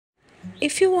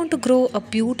If you want to grow a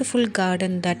beautiful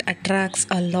garden that attracts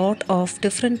a lot of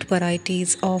different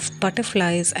varieties of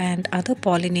butterflies and other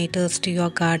pollinators to your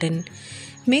garden,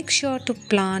 make sure to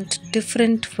plant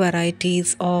different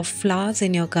varieties of flowers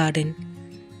in your garden.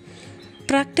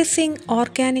 Practicing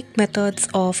organic methods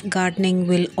of gardening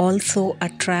will also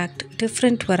attract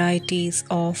different varieties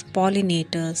of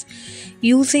pollinators.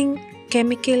 Using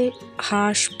chemical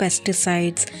harsh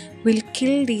pesticides will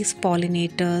kill these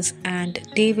pollinators and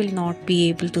they will not be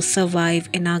able to survive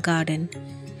in our garden.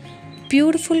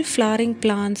 Beautiful flowering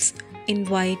plants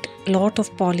invite a lot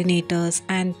of pollinators,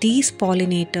 and these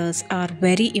pollinators are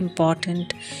very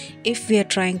important if we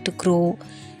are trying to grow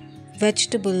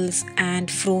vegetables and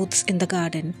fruits in the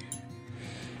garden.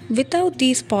 Without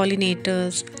these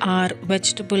pollinators, our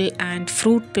vegetable and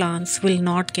fruit plants will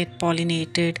not get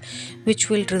pollinated, which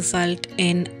will result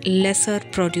in lesser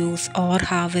produce or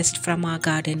harvest from our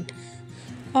garden.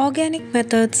 Organic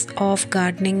methods of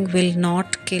gardening will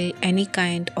not kill any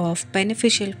kind of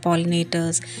beneficial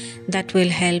pollinators that will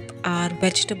help our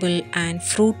vegetable and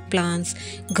fruit plants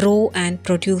grow and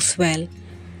produce well.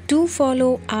 Do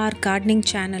follow our gardening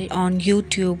channel on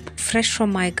YouTube, Fresh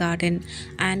from My Garden,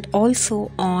 and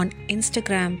also on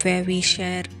Instagram, where we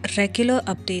share regular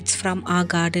updates from our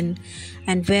garden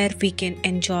and where we can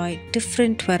enjoy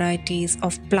different varieties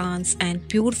of plants and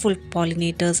beautiful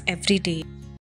pollinators every day.